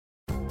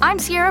I'm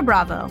Sierra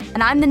Bravo,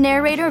 and I'm the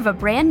narrator of a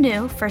brand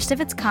new,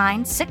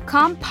 first-of-its-kind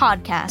sitcom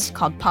podcast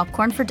called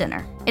Popcorn for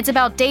Dinner. It's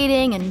about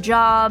dating and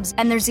jobs,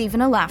 and there's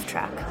even a laugh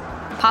track.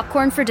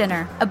 Popcorn for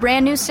Dinner, a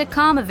brand new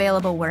sitcom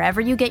available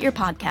wherever you get your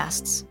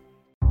podcasts.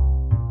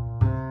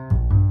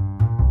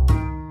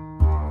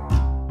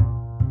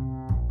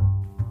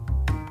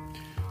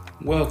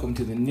 Welcome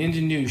to the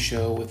Ninja News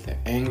Show with the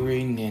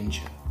Angry Ninja.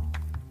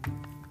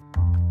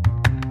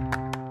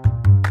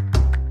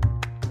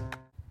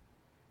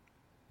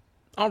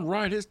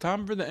 Alright, it's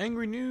time for the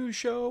Angry News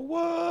Show.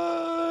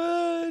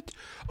 What?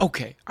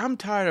 Okay, I'm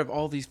tired of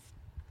all these.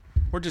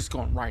 We're just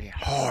going right in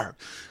hard.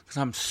 Because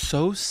I'm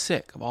so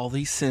sick of all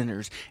these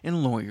senators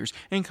and lawyers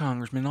and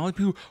congressmen and all these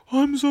people.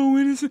 I'm so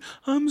innocent.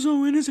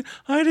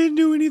 I didn't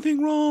do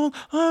anything wrong.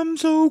 I'm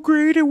so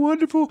great and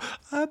wonderful.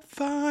 I'm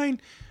fine.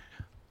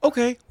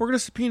 Okay, we're going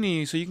to subpoena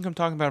you so you can come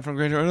talk about it from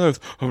grand jury.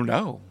 Oh,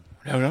 no,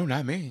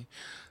 not me.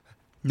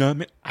 No,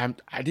 I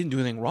didn't do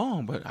anything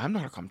wrong, but I'm not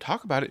going to come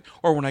talk about it.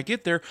 Or when I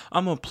get there,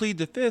 I'm going to plead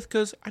the fifth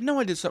because I know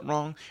I did something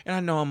wrong and I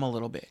know I'm a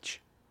little bitch.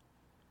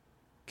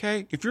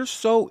 Okay? If you're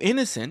so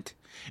innocent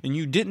and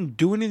you didn't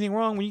do anything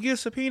wrong, when you get a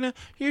subpoena,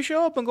 you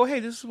show up and go,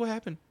 hey, this is what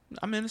happened.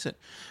 I'm innocent.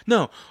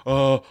 No,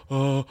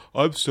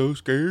 I'm so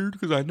scared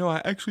because I know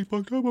I actually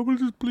fucked up. I'm going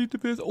to just plead the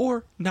fifth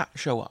or not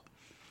show up.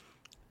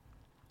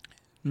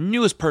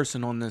 Newest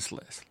person on this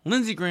list.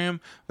 Lindsey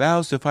Graham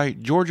vows to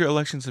fight Georgia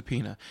election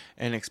subpoena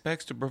and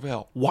expects to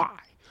prevail. Why?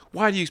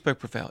 Why do you expect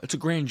to prevail? It's a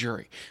grand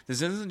jury.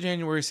 This isn't the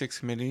January 6th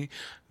committee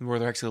where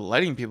they're actually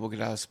letting people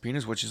get out of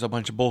subpoenas, which is a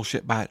bunch of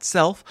bullshit by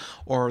itself,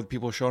 or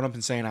people showing up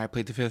and saying, I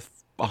plead the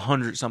fifth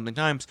 100-something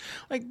times.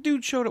 Like, one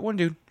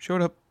dude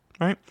showed up,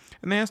 right?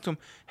 And they asked him,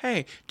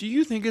 hey, do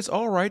you think it's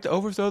all right to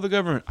overthrow the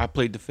government? I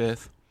plead the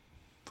fifth.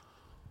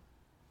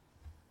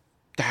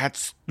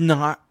 That's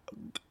not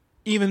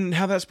even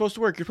how that's supposed to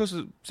work. You're supposed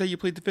to say you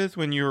plead the fifth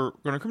when you're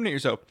going to incriminate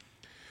yourself.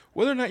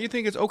 Whether or not you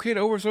think it's okay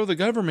to overthrow the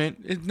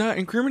government is not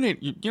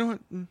incriminate. You know what?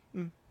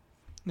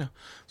 No.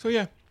 So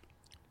yeah.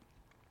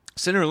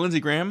 Senator Lindsey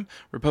Graham,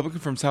 Republican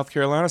from South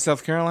Carolina,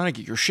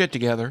 get your shit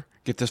together.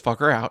 Get this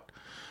fucker out.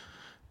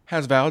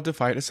 Has vowed to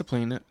fight a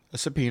subpoena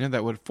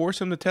that would force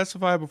him to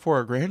testify before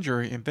a grand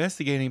jury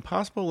investigating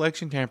possible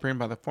election tampering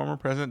by the former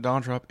President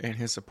Donald Trump and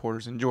his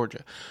supporters in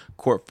Georgia.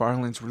 Court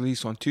filings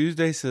released on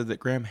Tuesday said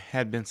that Graham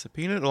had been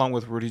subpoenaed along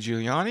with Rudy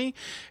Giuliani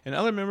and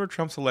other members of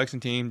Trump's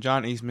election team,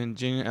 John Eastman,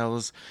 Gina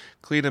Ellis,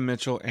 Cleta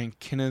Mitchell, and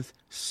Kenneth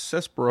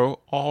Cesbro,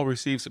 all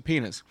received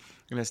subpoenas.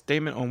 In a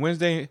statement on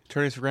Wednesday,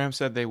 attorneys for Graham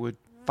said they would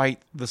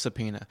fight the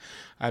subpoena.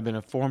 I've been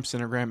informed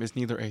Senator Graham is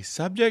neither a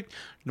subject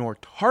nor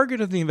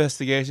target of the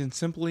investigation,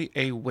 simply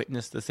a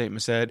witness, the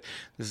statement said.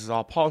 This is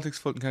all politics.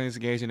 Fulton County is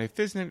engaged in a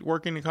fist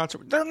working in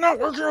concert. They're not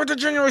working with the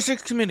January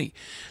 6th committee.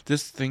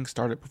 This thing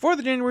started before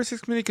the January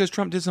 6th committee because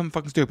Trump did something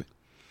fucking stupid.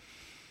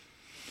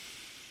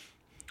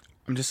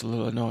 I'm just a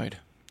little annoyed.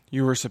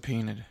 You were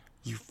subpoenaed.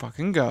 You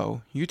fucking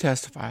go. You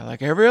testify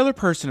like every other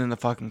person in the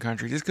fucking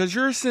country. Just because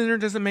you're a senator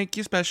doesn't make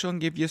you special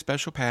and give you a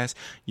special pass.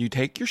 You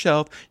take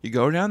yourself, you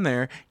go down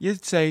there, you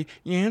say,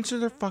 you answer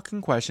their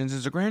fucking questions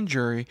as a grand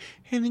jury,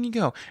 and then you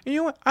go. And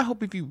you know what? I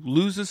hope if you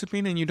lose the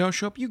subpoena and you don't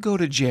show up, you go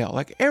to jail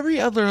like every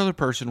other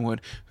person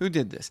would who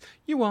did this.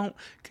 You won't,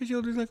 because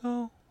you'll just like,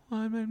 oh,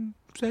 I'm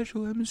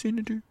special, I'm a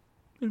senator,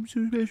 I'm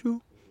so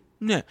special.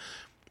 Nah.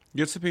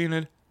 Get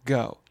subpoenaed.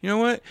 Go. You know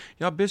what?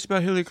 Y'all bitched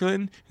about Hillary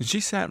Clinton, and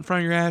she sat in front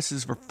of your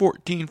asses for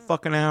 14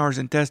 fucking hours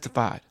and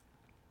testified.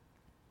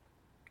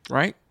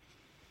 Right?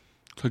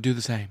 So do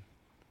the same.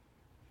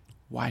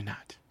 Why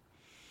not?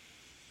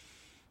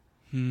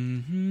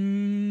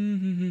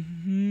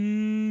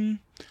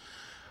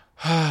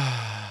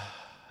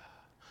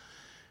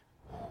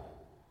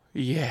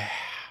 Yeah.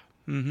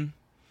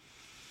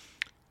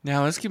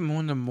 Now let's get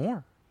on to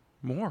more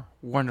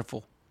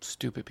wonderful,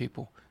 stupid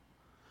people.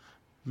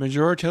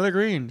 Majority Taylor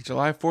Greene,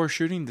 July 4th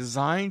shooting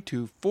designed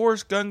to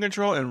force gun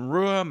control and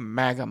ruin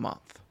MAGA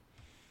month.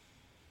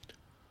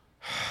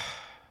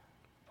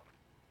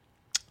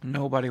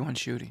 Nobody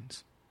wants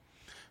shootings.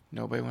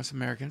 Nobody wants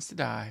Americans to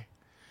die.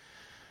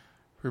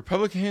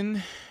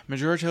 Republican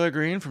Majority Taylor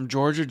Greene from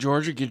Georgia,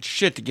 get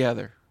shit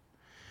together.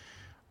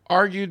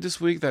 Argued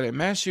this week that a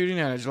mass shooting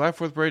at a July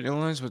 4th parade in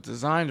Illinois was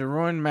designed to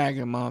ruin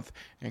MAGA month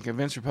and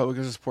convince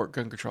Republicans to support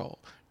gun control.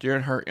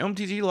 During her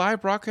MTG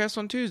live broadcast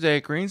on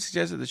Tuesday, Greene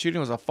suggested the shooting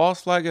was a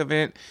false flag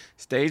event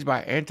staged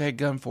by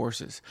anti-gun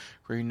forces.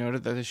 Greene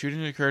noted that the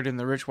shooting occurred in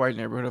the rich white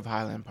neighborhood of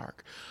Highland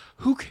Park.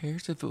 Who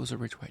cares if it was a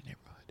rich white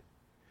neighborhood?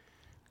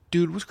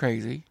 Dude was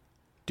crazy.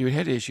 Dude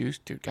had issues.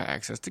 Dude got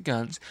access to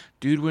guns.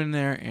 Dude went in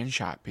there and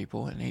shot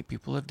people, and 8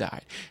 people have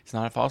died. It's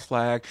not a false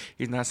flag.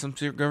 He's not some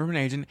secret government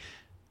agent.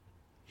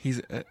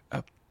 He's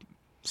a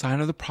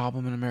sign of the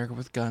problem in America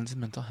with guns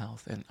and mental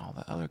health and all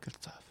that other good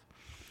stuff.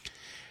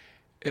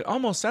 It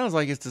almost sounds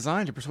like it's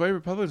designed to persuade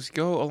Republicans to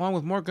go along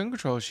with more gun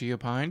control, she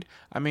opined.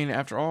 I mean,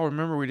 after all,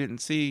 remember we didn't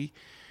see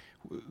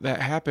that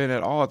happen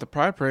at all at the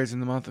Pride Parades in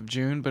the month of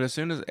June, but as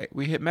soon as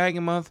we hit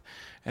MAGA month,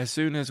 as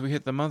soon as we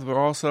hit the month we're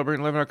all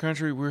celebrating living our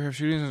country, we have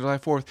shootings on July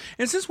 4th.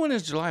 And since when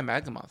is July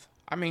MAGA month?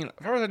 I mean,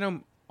 as far as I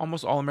know,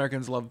 almost all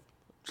Americans love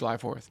July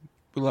 4th.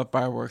 We love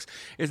fireworks.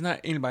 It's not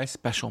anybody's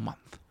special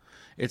month.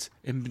 It's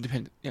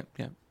independent. Yeah.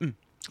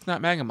 It's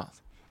not MAGA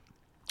month.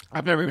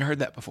 I've never even heard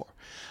that before.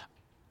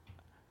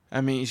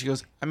 I mean, she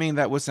goes,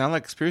 that would sound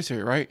like conspiracy,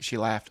 right? She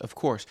laughed, of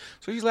course.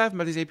 So she's laughing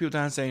about these 8 people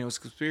dying, saying it was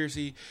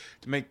conspiracy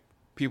to make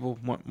people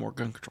want more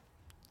gun control.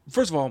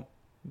 First of all,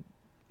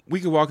 we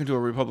could walk into a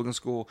Republican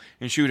school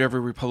and shoot every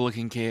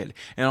Republican kid,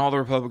 and all the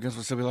Republicans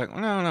would still be like,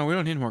 no, we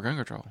don't need more gun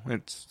control.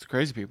 It's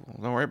crazy people.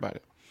 Don't worry about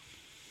it.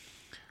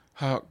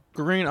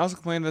 Green also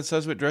complained that the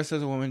suspect dressed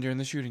as a woman during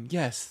the shooting.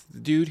 Yes, the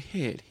dude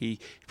hid. He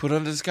put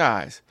on a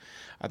disguise.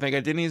 I think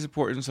identity is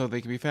important so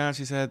they can be found,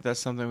 she said. That's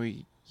something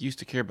we used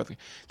to care about.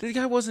 The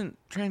guy wasn't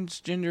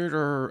transgendered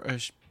or a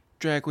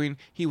drag queen.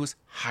 He was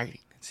hiding.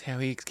 That's how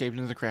he escaped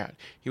into the crowd.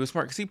 He was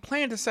smart because he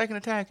planned a second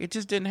attack. It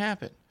just didn't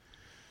happen.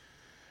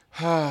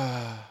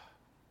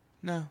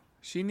 No,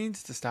 she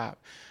needs to stop.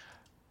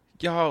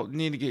 Y'all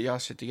need to get y'all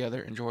shit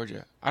together in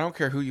Georgia. I don't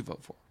care who you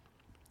vote for.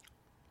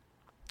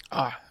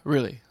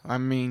 Really?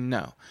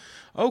 No.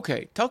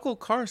 Okay, Tucker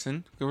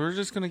Carlson. We're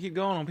just going to keep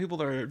going on people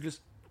that are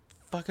just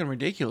fucking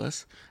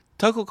ridiculous.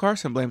 Tucker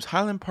Carlson blames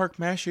Highland Park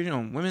mass shooting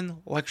on women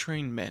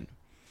lecturing men.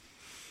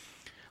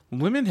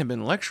 Women have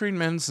been lecturing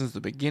men since the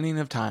beginning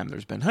of time.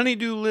 There's been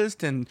honey-do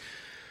list and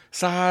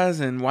size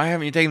and why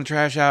haven't you taken the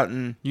trash out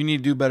and you need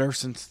to do better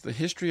since the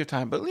history of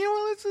time. But you know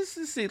what?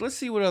 Let's see. Let's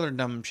see what other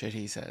dumb shit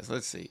he says.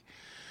 Let's see.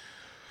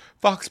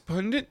 Fox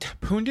cunt,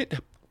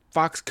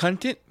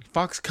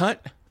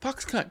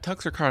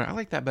 Tucker Carlson. I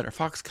like that better.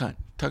 Fox cunt.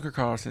 Tucker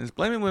Carlson is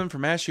blaming women for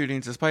mass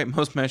shootings despite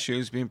most mass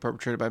shootings being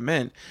perpetrated by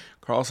men.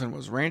 Carlson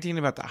was ranting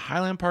about the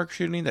Highland Park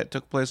shooting that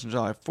took place on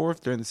July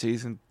 4th during the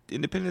city's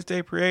Independence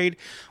Day parade,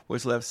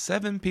 which left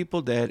 7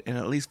 people dead and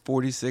at least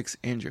 46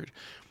 injured.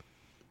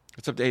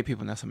 It's up to 8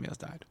 people now. Somebody else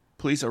died.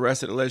 Police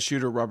arrested alleged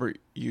shooter Robert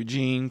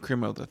Eugene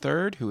Krimmel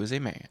III, who is a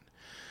man.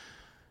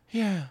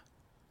 Yeah.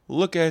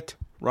 Look at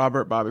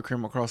Robert Bobby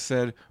Krimmel. Cross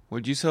said,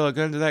 would you sell a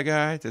gun to that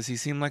guy? Does he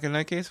seem like a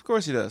nutcase? Of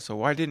course he does. So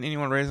why didn't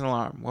anyone raise an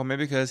alarm? Well,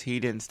 maybe because he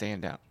didn't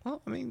stand down.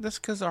 Well, that's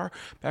because our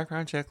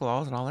background check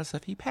laws and all that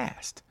stuff he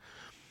passed.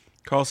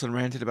 Carlson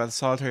ranted about the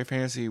solitary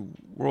fantasy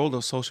world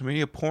of social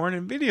media, porn,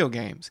 and video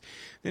games.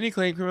 Then he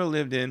claimed criminal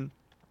lived in.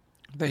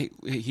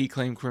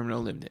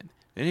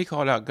 Then he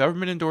called out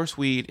government-endorsed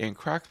weed and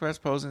crack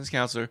posing his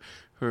counselor,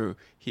 who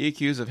he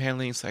accused of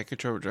handling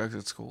psychotropic drugs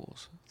at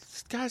schools.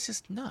 This guy's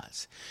just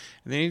nuts.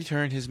 And then he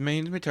turned his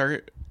main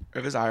target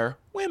of his ire,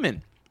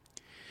 women.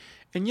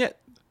 And yet,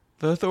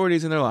 the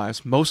authorities in their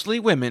lives, mostly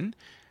women,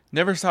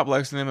 never stop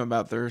lecturing them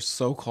about their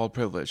so-called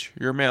privilege.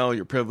 You're male,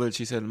 you're privileged,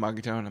 he said in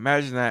mocking tone.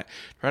 Imagine that.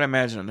 Try to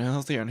imagine an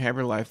unhealthier and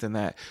happier life than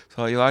that.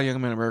 So a lot of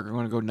young men in America are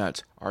going to go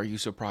nuts. Are you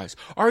surprised?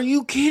 Are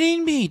you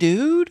kidding me,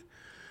 dude?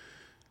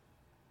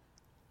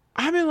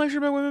 I've been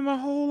lectured by women my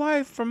whole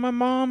life, from my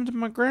mom to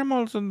my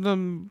grandma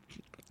to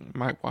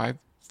my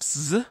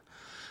wives.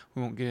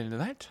 We won't get into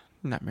that.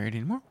 I'm not married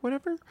anymore.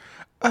 Whatever.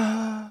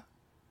 And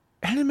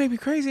it made me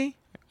crazy.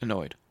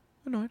 Annoyed,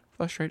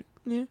 frustrated.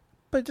 Yeah,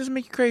 but it doesn't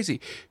make you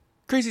crazy.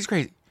 Crazy's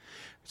crazy.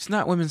 It's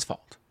not women's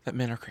fault that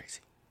men are crazy.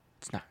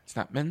 It's not. It's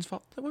not men's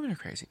fault that women are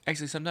crazy.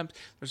 Actually, sometimes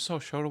there's a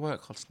show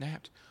called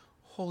Snapped.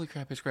 Holy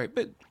crap, it's great.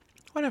 But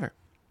whatever.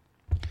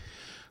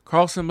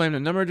 Carlson blamed a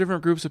number of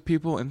different groups of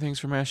people and things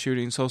for mass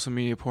shootings, social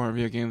media, porn,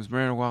 video games,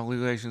 marijuana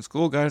legalization,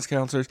 school guidance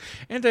counselors,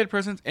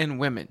 antidepressants, and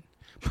women.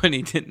 But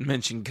he didn't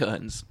mention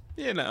guns.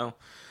 Tucker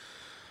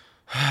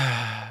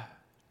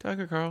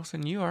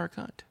Carlson, you are a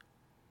cunt.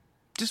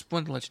 Just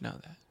wanted to let you know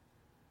that.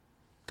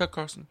 Tucker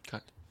Carlson,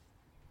 cunt.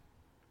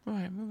 All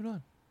right,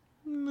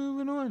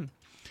 moving on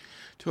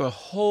to a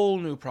whole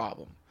new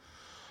problem.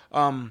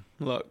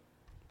 Look,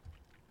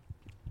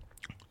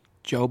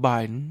 Joe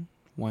Biden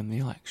won the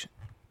election.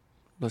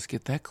 Let's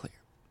get that clear.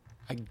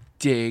 I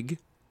dig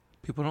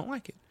people don't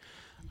like it.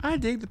 I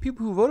dig the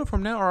people who voted for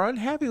him now are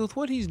unhappy with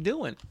what he's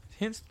doing.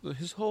 Hence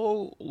his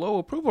whole low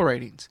approval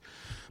ratings.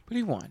 But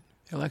he won.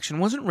 The election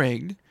wasn't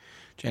rigged.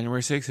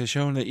 January 6th has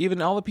shown that even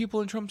all the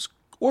people in Trump's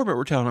orbit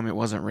were telling him it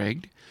wasn't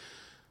rigged.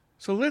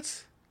 So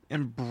let's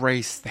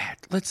embrace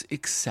that. Let's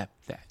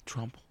accept that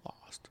Trump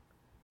lost.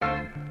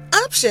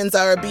 Options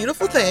are a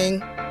beautiful thing.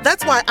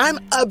 That's why I'm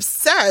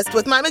obsessed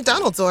with my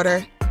McDonald's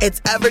order. It's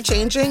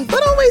ever-changing,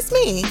 but always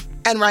me.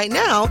 And right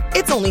now,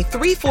 it's only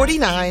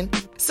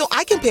 $3.49. So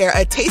I can pair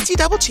a tasty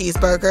double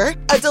cheeseburger,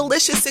 a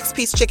delicious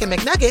 6-piece chicken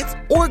McNuggets,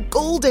 or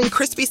golden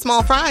crispy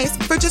small fries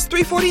for just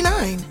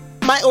 $3.49.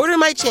 My order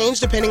might change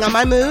depending on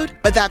my mood,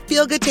 but that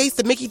feel-good taste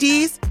of Mickey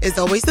D's is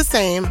always the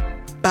same.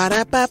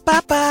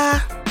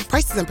 Ba-da-ba-ba-ba.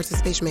 Prices and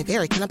participation may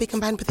vary. Cannot be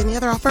combined with any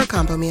other offer or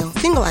combo meal.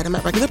 Single item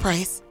at regular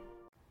price.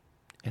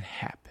 It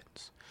happens.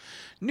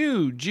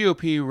 New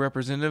GOP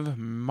Representative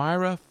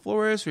Mayra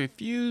Flores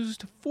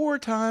refused 4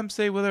 times to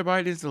say whether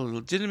Biden is the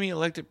legitimately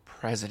elected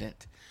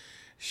president.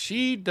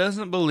 She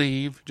doesn't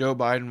believe Joe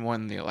Biden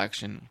won the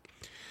election.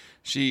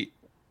 She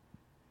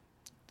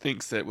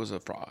thinks that it was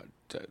a fraud.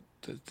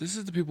 This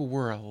is the people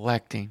we're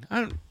electing.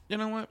 You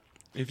know what?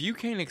 If you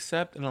can't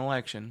accept an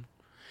election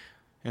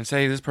and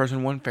say this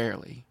person won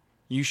fairly,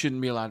 you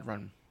shouldn't be allowed to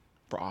run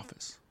for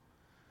office.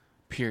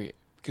 period.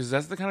 Because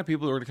that's the kind of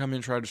people who are going to come in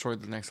and try to destroy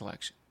the next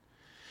election.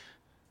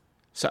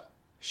 So,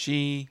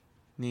 she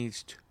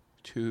needs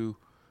to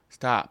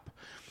stop.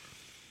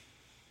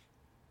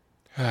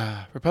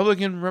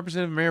 Republican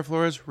Representative Mayor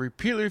Flores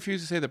repeatedly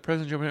refused to say that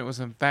President Joe Biden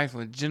was in fact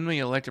legitimately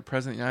elected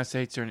President of the United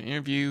States during an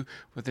interview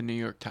with the New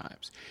York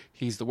Times.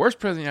 He's the worst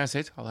President of the United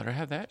States. I'll let her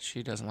have that.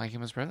 She doesn't like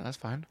him as president. That's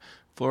fine.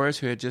 Flores,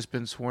 who had just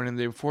been sworn in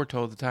the day before,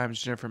 told the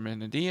Times' Jennifer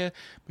Menadilla.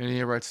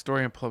 Menadilla writes a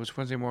story and published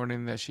Wednesday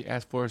morning that she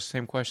asked Flores the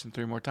same question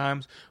 3 more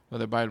times,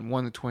 whether Biden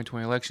won the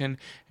 2020 election,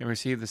 and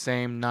received the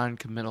same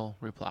non-committal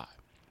reply.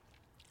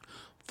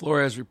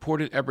 Flores'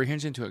 reported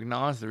apprehension to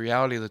acknowledge the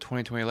reality of the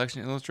 2020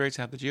 election illustrates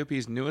how the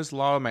GOP's newest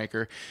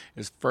lawmaker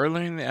is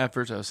furthering the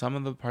efforts of some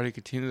of the party to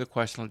continue to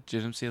question the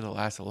legitimacy of the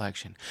last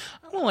election.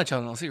 I want to let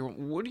y'all know, see,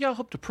 what do y'all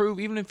hope to prove,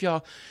 even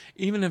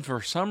if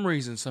for some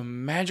reason,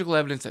 some magical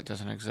evidence that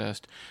doesn't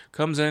exist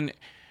comes in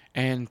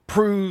and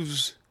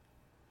proves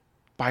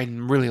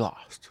Biden really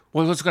lost?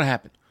 Well, what's going to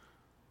happen?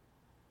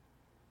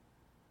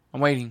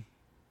 I'm waiting.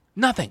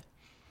 Nothing.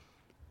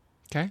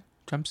 Okay?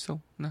 Trump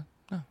still, no.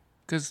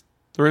 Because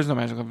there is no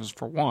magical evidence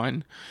for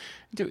one.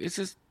 Dude, it's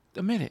just,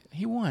 admit it.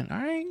 He won. All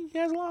right? He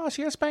has lost.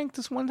 He has spanked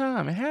this one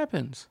time. It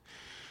happens.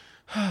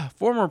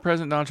 Former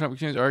President Donald Trump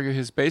continues to argue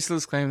his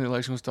baseless claim the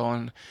election was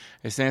stolen,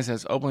 a stance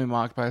that's openly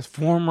mocked by his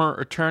former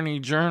Attorney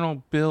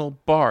General Bill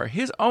Barr.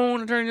 His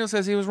own Attorney General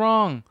says he was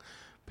wrong,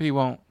 but he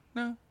won't.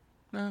 No.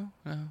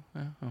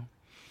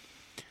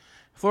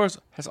 Flores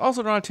has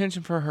also drawn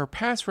attention for her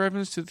past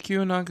reference to the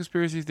QAnon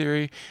conspiracy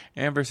theory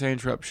and for saying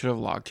Trump should have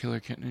locked Hillary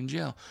Clinton in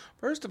jail.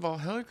 First of all,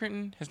 Hillary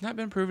Clinton has not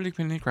been proven to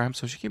commit any crime,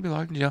 so she can't be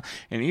locked in jail.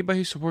 And anybody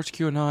who supports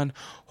QAnon,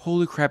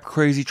 holy crap,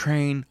 crazy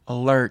train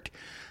alert.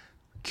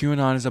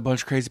 QAnon is a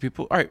bunch of crazy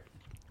people. All right,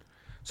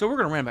 so we're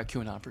going to rant about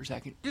QAnon for a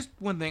second. Just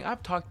one thing.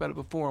 I've talked about it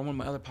before on one of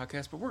my other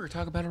podcasts, but we're going to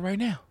talk about it right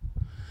now.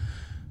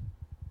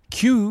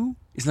 Q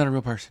is not a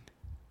real person.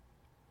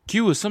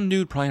 Q is some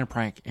dude playing a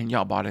prank, and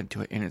y'all bought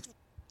into it, and it's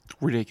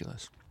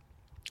ridiculous.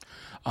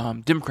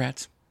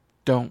 Democrats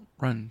don't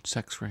run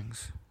sex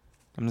rings.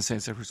 I'm not saying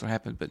sex rings don't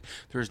happen, but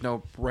there's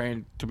no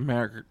brand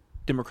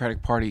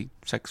Democratic Party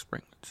sex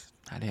ring. That's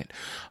not it.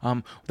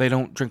 They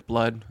don't drink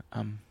blood,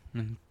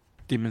 and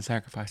demon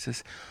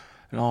sacrifices,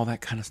 and all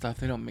that kind of stuff.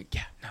 They don't make,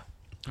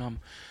 no.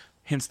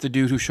 Hence the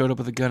dude who showed up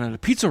with a gun at a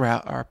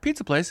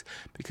pizza place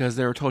because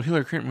they were told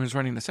Hillary Clinton was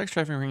running the sex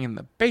trafficking ring in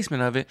the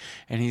basement of it,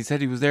 and he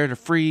said he was there to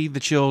free the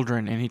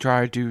children, and he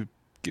tried to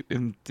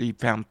and he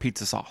found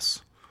pizza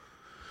sauce.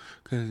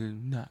 Because it's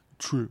not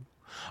true.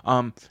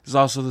 There's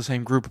also the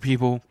same group of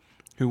people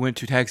who went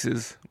to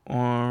Texas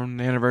on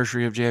the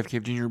anniversary of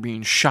JFK Jr.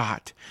 being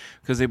shot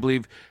because they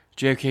believe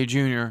JFK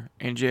Jr.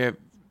 and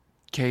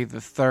JFK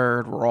the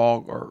Third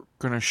are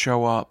going to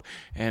show up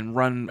and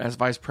run as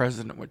vice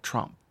president with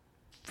Trump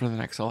for the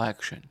next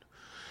election.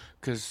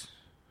 Because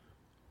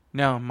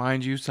now,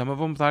 mind you, some of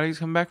them thought he was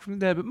coming back from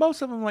the dead, but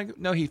most of them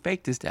no, he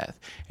faked his death,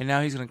 and now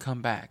he's going to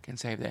come back and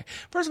save the day.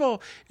 First of all,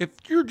 if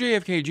you're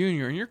JFK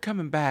Jr. and you're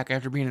coming back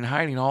after being in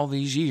hiding all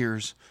these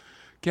years,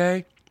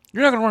 okay,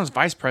 you're not going to run as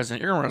vice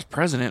president. You're going to run as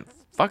president.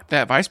 Fuck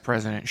that vice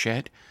president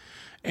shit.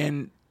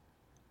 And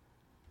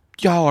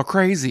y'all are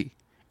crazy.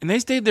 And they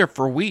stayed there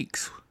for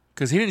weeks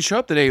because he didn't show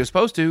up the day he was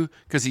supposed to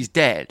because he's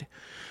dead.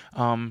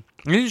 He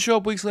didn't show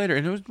up weeks later,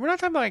 and we're not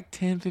talking about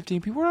 10,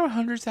 15 people. We're talking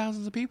hundreds,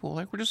 thousands of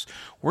people.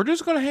 We're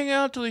just gonna hang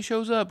out till he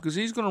shows up because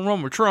he's gonna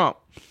run with Trump.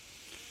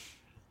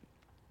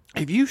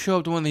 If you show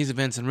up to one of these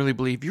events and really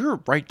believe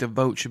your right to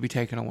vote should be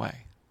taken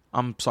away,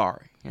 I'm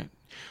sorry.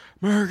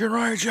 American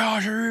rights, y'all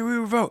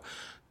should vote.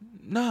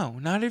 No,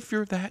 not if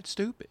you're that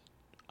stupid.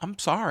 I'm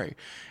sorry,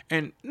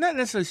 and not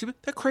necessarily stupid.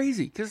 They're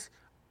crazy because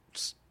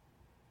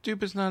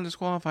stupid's not a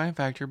disqualifying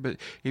factor. But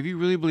if you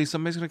really believe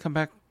somebody's gonna come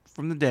back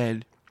from the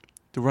dead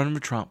to run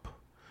with Trump,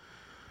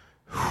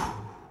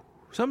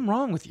 something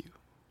wrong with you.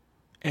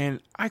 And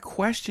I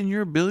question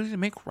your ability to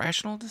make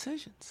rational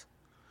decisions.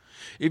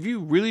 If you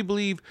really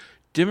believe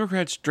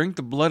Democrats drink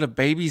the blood of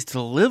babies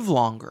to live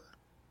longer,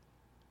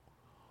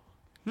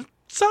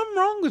 something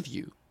wrong with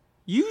you.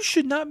 You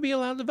should not be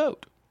allowed to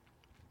vote.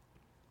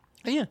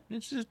 And yeah,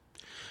 it's just,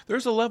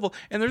 there's a level,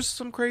 and there's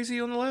some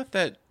crazy on the left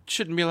that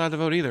shouldn't be allowed to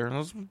vote either.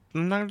 I'm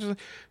not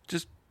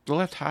just the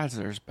left hides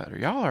theirs better.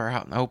 Y'all are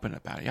out in the open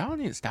about it. Y'all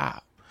need to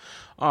stop.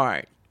 All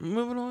right,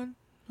 moving on.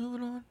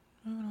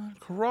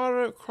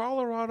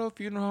 Colorado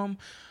funeral home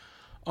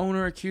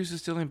owner accused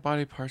of stealing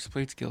body parts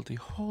pleads guilty.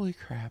 Holy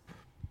crap.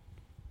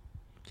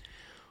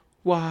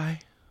 Why?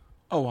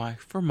 Oh, why?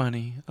 For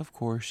money, of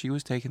course. She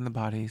was taking the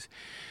bodies,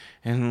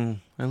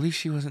 and at least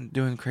she wasn't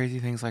doing crazy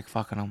things like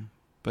fucking them,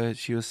 but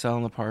she was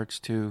selling the parts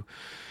to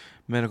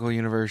medical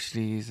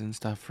universities and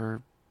stuff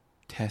for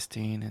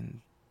testing,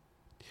 and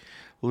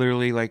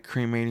literally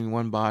cremating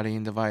one body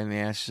and dividing the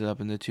ashes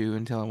up into two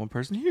and telling one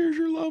person, here's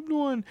your loved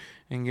one,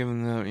 and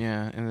giving them,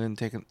 and then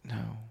taking,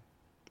 no.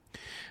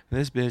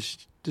 This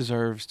bitch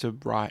deserves to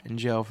rot in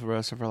jail for the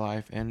rest of her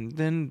life, and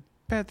then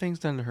bad things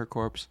done to her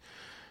corpse.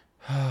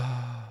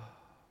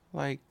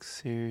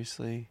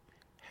 Seriously,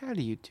 how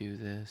do you do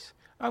this?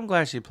 I'm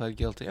glad she pled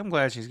guilty. I'm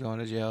glad she's going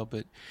to jail,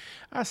 but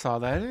I saw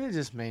that and it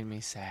just made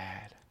me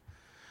sad.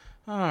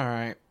 All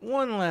right,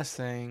 one last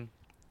thing.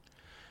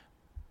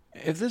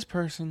 If this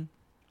person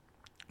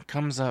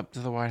comes up to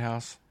the White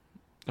House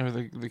or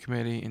the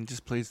committee and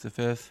just pleads the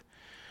fifth,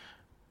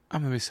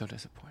 I'm going to be so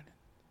disappointed.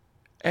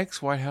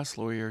 Ex-White House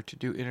lawyer to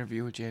do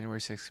interview with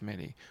January 6th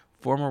committee.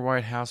 Former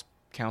White House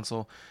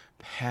counsel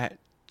Pat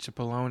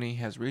Cipollone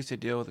has reached a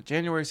deal with the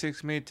January 6th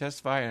committee to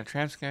testify in a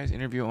transcribed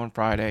interview on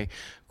Friday,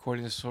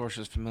 according to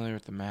sources familiar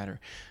with the matter.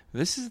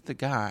 This is the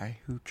guy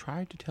who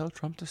tried to tell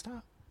Trump to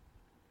stop.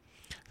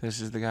 This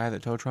is the guy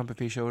that told Trump if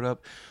he showed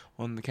up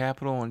on the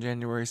Capitol on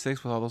January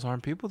 6th with all those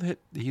armed people that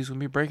he's going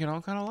to be breaking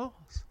all kind of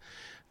laws.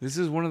 This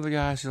is one of the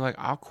guys who's like,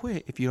 I'll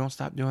quit if you don't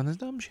stop doing this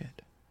dumb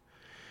shit.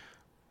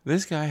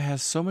 This guy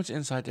has so much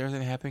insight to everything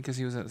that happened because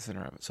he was at the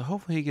center of it. So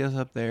hopefully he gets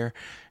up there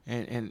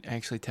and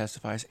actually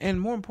testifies. And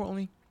more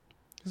importantly,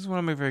 this is what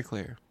I make very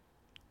clear.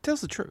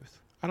 Tells the truth.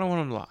 I don't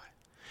want him to lie.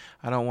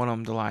 I don't want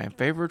him to lie in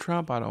favor of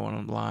Trump. I don't want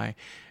him to lie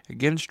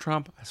against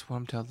Trump. I just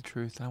want him to tell the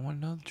truth. I want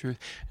to know the truth.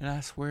 And I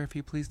swear if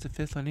he pleads the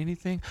fifth on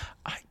anything,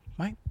 I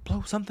might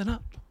blow something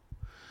up.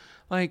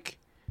 Like,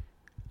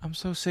 I'm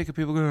so sick of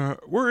people going,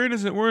 we're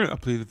innocent, I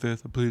plead the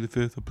fifth, I plead the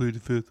fifth, I plead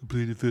the fifth, I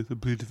plead the fifth, I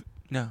plead the fifth.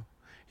 No.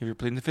 If you're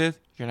pleading the fifth,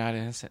 you're not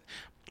innocent.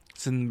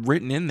 It's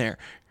written in there.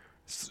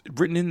 It's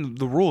written in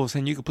the rules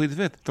saying you can plead the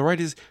fifth. The right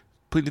is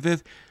plead the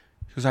fifth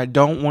because I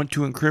don't want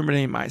to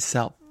incriminate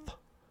myself. In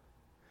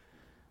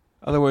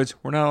other words,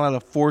 we're not allowed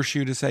to force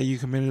you to say you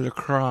committed a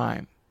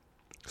crime.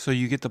 So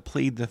you get to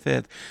plead the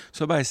fifth.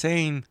 So by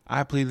saying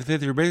I plead the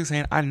fifth, you're basically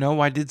saying I know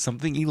I did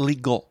something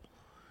illegal.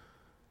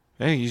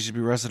 Hey, you should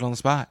be arrested on the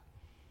spot.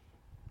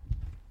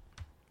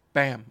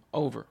 Bam,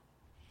 over.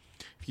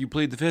 If you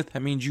plead the fifth,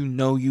 that means you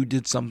know you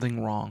did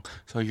something wrong,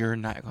 so you're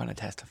not going to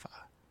testify.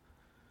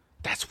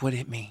 That's what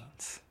it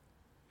means.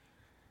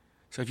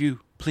 So if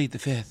you plead the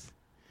fifth,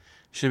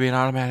 it should be an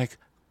automatic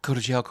go to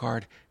jail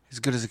card as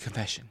good as a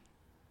confession.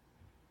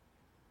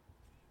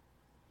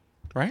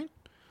 Right?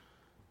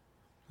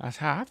 That's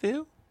how I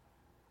feel.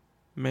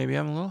 Maybe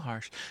I'm a little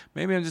harsh.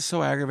 Maybe I'm just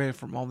so aggravated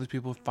from all these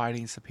people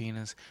fighting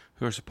subpoenas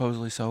who are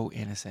supposedly so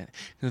innocent.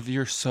 Because if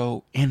you're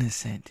so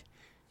innocent,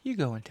 you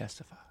go and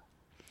testify.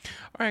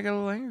 All right, I got a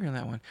little angry on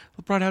that one.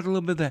 I brought out a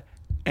little bit of the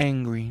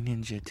angry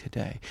ninja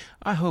today.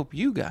 I hope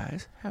you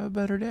guys have a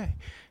better day.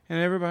 And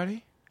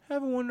everybody,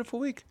 have a wonderful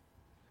week.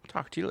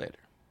 Talk to you later.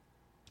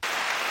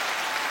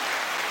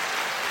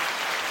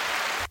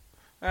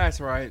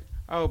 That's right.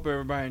 I hope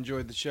everybody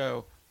enjoyed the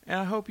show. And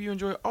I hope you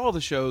enjoy all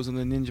the shows on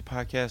the Ninja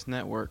Podcast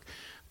Network.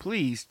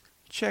 Please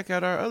check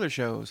out our other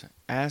shows.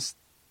 Ask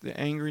the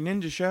Angry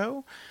Ninja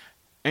Show.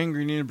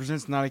 Angry Ninja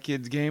Presents Not a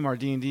Kid's Game, our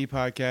D&D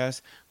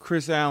podcast.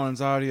 Chris Allen's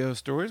Audio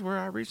Stories, where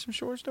I read some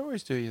short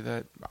stories to you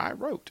that I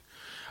wrote.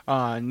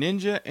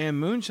 Ninja and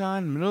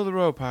Moonshine, Middle of the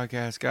Road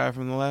podcast. Guy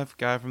from the left,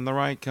 guy from the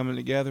right, coming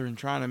together and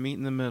trying to meet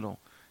in the middle.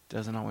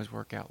 Doesn't always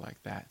work out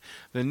like that.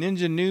 The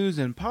Ninja News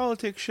and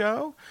Politics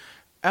Show.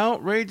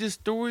 Outrageous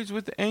Stories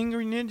with the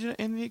Angry Ninja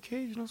and the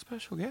occasional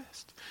special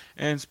guest.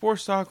 And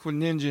Sports Talk with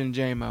Ninja and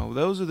JMO.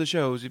 Those are the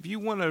shows. If you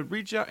want to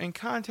reach out and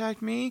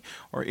contact me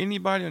or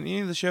anybody on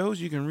any of the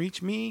shows, you can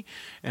reach me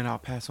and I'll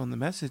pass on the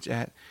message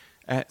at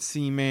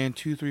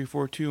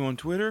cman2342 on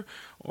Twitter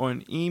or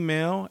an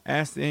email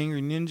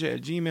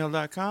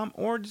asktheangryninja@gmail.com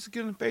or just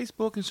get on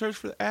Facebook and search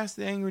for the Ask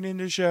the Angry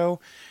Ninja Show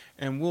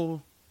and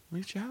we'll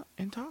reach out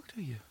and talk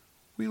to you.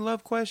 We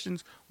love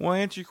questions. We'll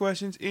answer your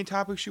questions, any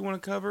topics you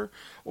want to cover,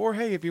 or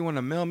hey, if you want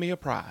to mail me a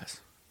prize.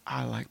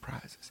 I like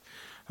prizes.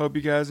 Hope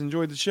you guys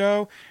enjoyed the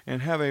show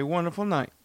and have a wonderful night.